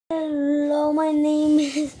Hello, my name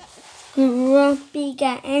is Grumpy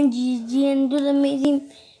Cat and Gigi and do the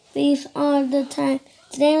amazing videos all the time.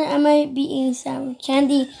 Today I might be eating sour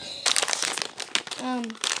candy,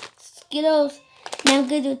 Skittles. Now I'm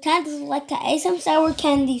gonna do time to select. I ate some sour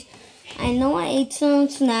candies. I know I ate some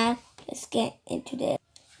snack. Let's get into this.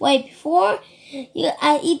 Wait, before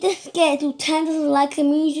I eat this, get to time to select.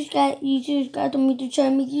 You subscribe to me to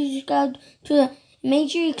channel. Make sure you subscribe to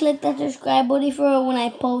make sure you click that subscribe button for when I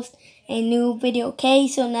post a new video. Okay,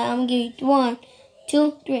 so now I'm gonna give you 1,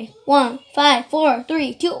 2, 3, 1, 5, 4,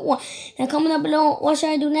 3, 2, 1. Now comment down below what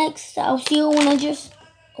should I do next. I'll see you when I just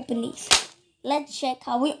open these. Let's check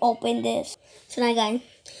how we open this. So now guys,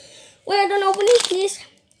 we're done opening these.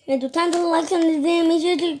 And do time to like on the video. Make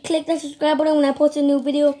sure to click that subscribe button when I post a new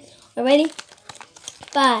video. Are ready?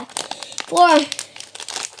 5, 4,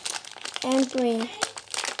 and 3.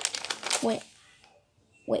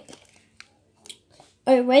 Wait.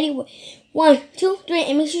 Alright, ready? 1, 2, 3,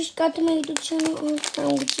 and make sure you subscribe to my YouTube channel on the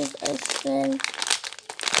time, which is I said.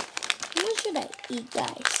 What should I eat,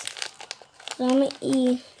 guys? So I'm gonna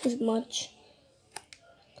eat as much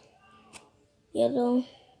yellow.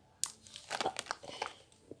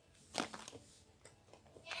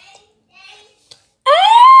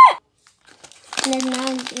 And then now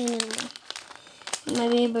I'm eating my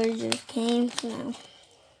baby just came, so now.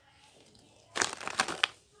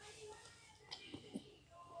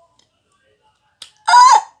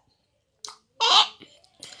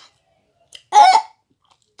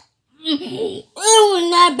 Oh,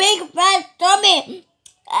 not big fat tummy.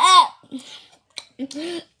 It's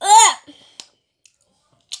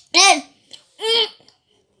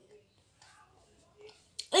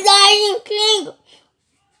not clean.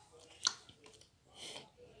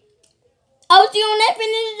 I'll see you when I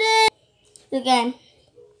finish this. Again,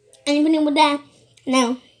 anything with that.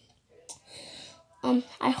 Now,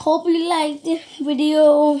 I hope you like this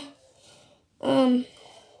video.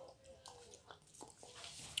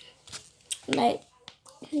 Like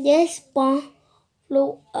this ball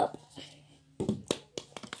blow up.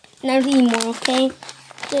 Now eat more, okay?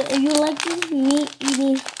 So if you like me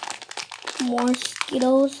eating more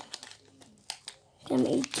Skittles, I'm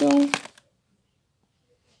eating.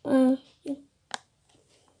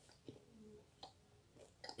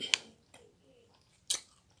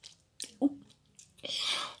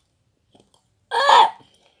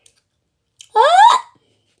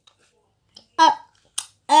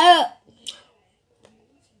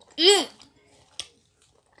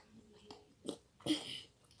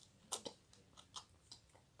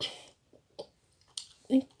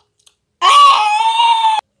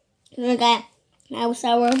 Okay, that was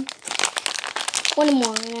sour. One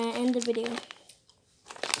more and I end the video.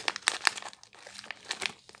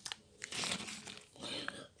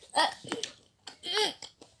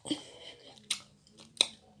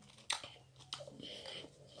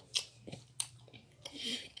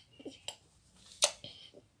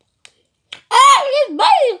 It's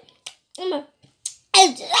biting.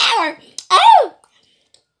 It's sour. Oh,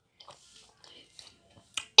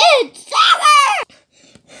 it's sour.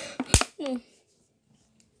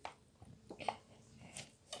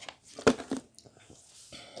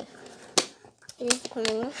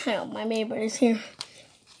 Oh, my neighbor is here.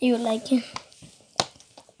 You would like it?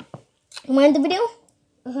 You want the video?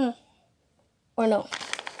 Or no?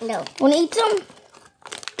 No. Want to eat some?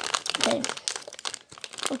 Okay.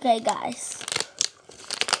 Okay, guys.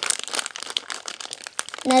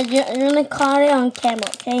 Now you're gonna caught it on camera,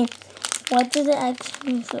 okay? What does it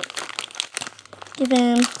actually do? Give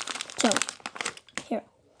him 2. Here.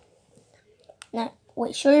 Now,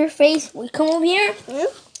 wait, show your face. Wait, come over here.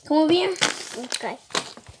 Come over here. Okay.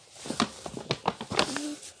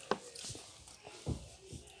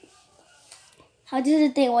 How does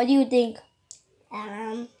it think? What do you think?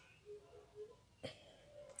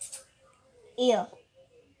 Ew.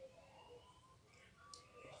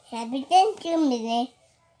 Happy Thanksgiving.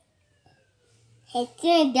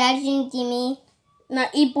 Happy Thanksgiving. Now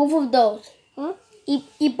eat both of those.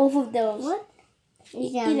 Eat both of those. What?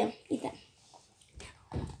 Eat them. Eat them.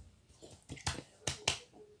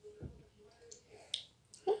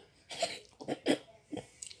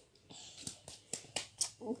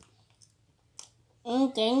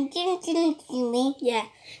 Yeah.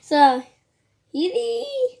 So, Edie,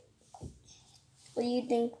 what do you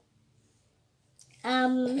think?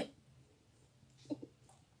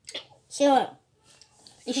 Sure.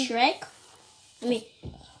 Is Shrek? I mean,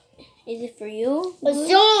 is it for you?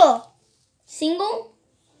 Sure. Single?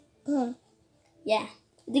 Yeah.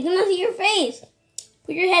 They're gonna see your face.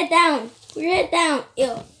 Put your head down. Put your head down.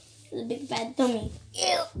 Ew. It's a big fat tummy.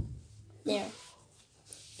 Ew. There.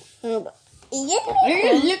 You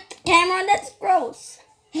lick the camera? That's gross.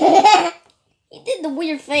 He did the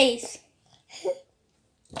weird face.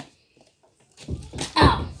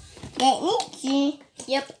 Ow.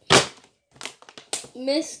 Yep.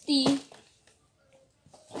 Misty.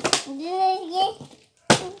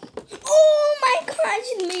 Oh my gosh,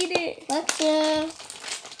 you made it. What's the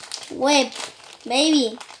Wait,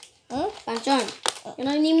 baby. huh? Panchon, you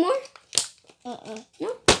don't need more? No? Yeah.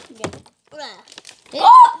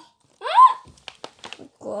 Oh! Ah!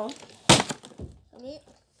 Cool.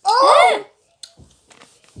 Oh!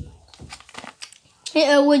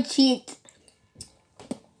 He would cheat.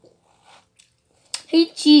 He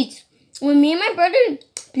cheats. When me and my brother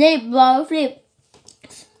play ball flip,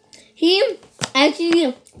 he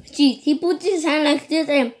actually cheats. He puts his hand like this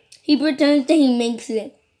and he pretends that he makes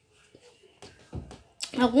it.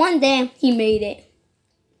 Like one day, he made it.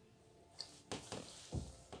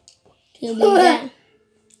 Can you believe that?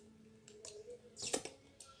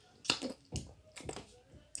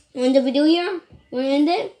 You want the video here? You want to end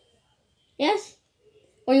it? Yes?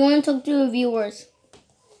 Or you want to talk to the viewers?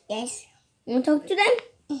 Yes. You want to talk to them?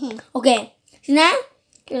 Okay. So now,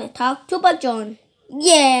 you're going to talk to Bajon.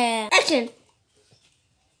 Yeah! Action!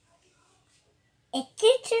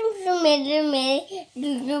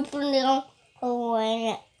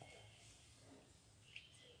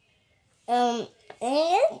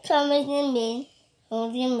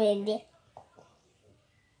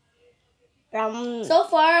 So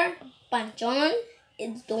far, Bajon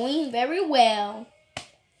is doing very well.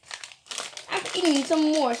 I'm eating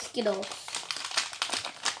some more Skittles.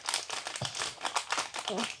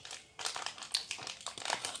 Oh!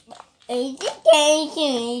 Hey, Dad!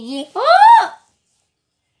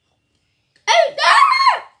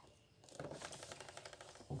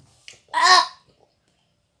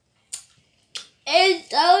 It's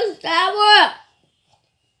so sour.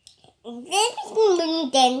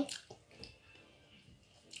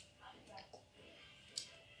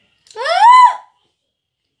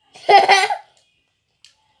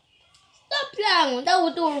 Stop playing. That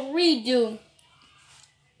would do a redo.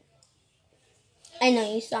 I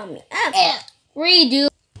know you saw me. Redo.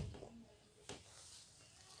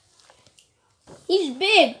 He's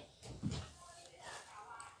big.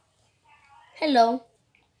 Hello.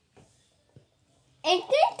 Oh,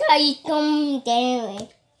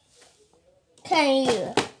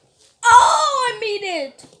 I made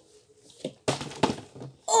it.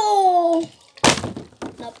 Oh.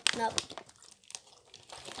 Nope, nope.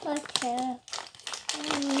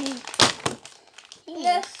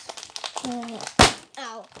 Yes.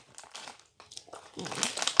 Ow.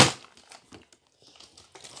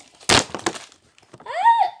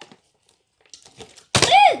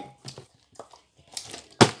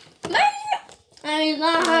 I'm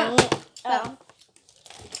not. Oh.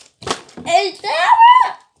 It's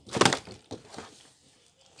sour.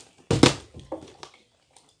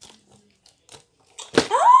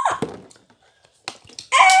 Ah!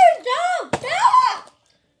 It's so sour.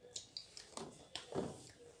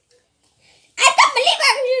 I can't believe I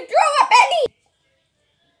threw up any.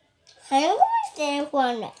 I'm going to stay for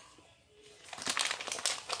it.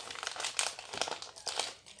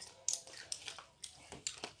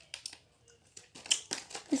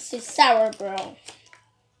 This is sour, bro.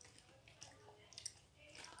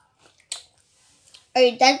 Are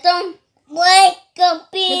you that dumb? Wake up,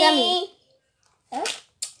 Look at me. Huh?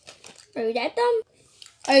 Are you that dumb?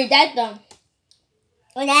 Are you that dumb?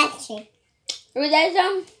 What action? Are you that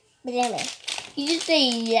dumb? Remember. You just say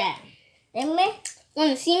yeah. Remember?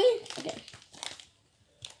 Want to see me? Okay.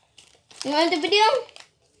 You want the video?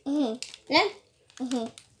 Yeah?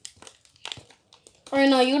 Or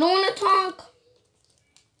no, you don't want to talk?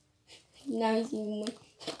 Now he's even more.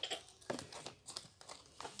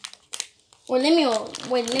 Wait,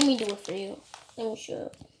 let me do it for you. Let me show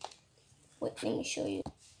you. Wait, let me show you.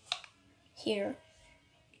 Here.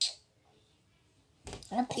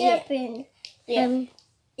 Yeah. Yeah.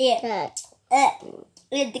 Yeah.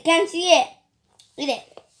 They can't see it. Look at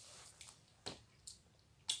it.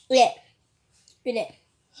 Look at it. Look at it.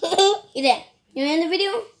 Look at it. You want to end the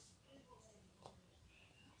video?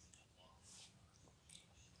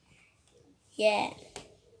 Yeah.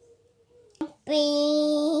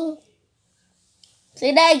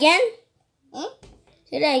 Say that again.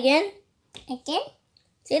 Say that again. Again?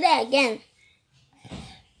 Say that again.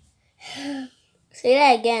 Say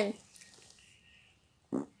that again.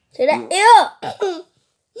 Say that. Ew.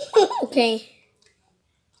 Okay.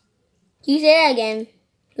 Can you say that again?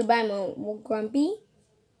 Goodbye, Mo. Grumpy.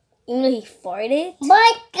 Even though he farted.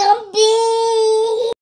 Bye, Grumpy.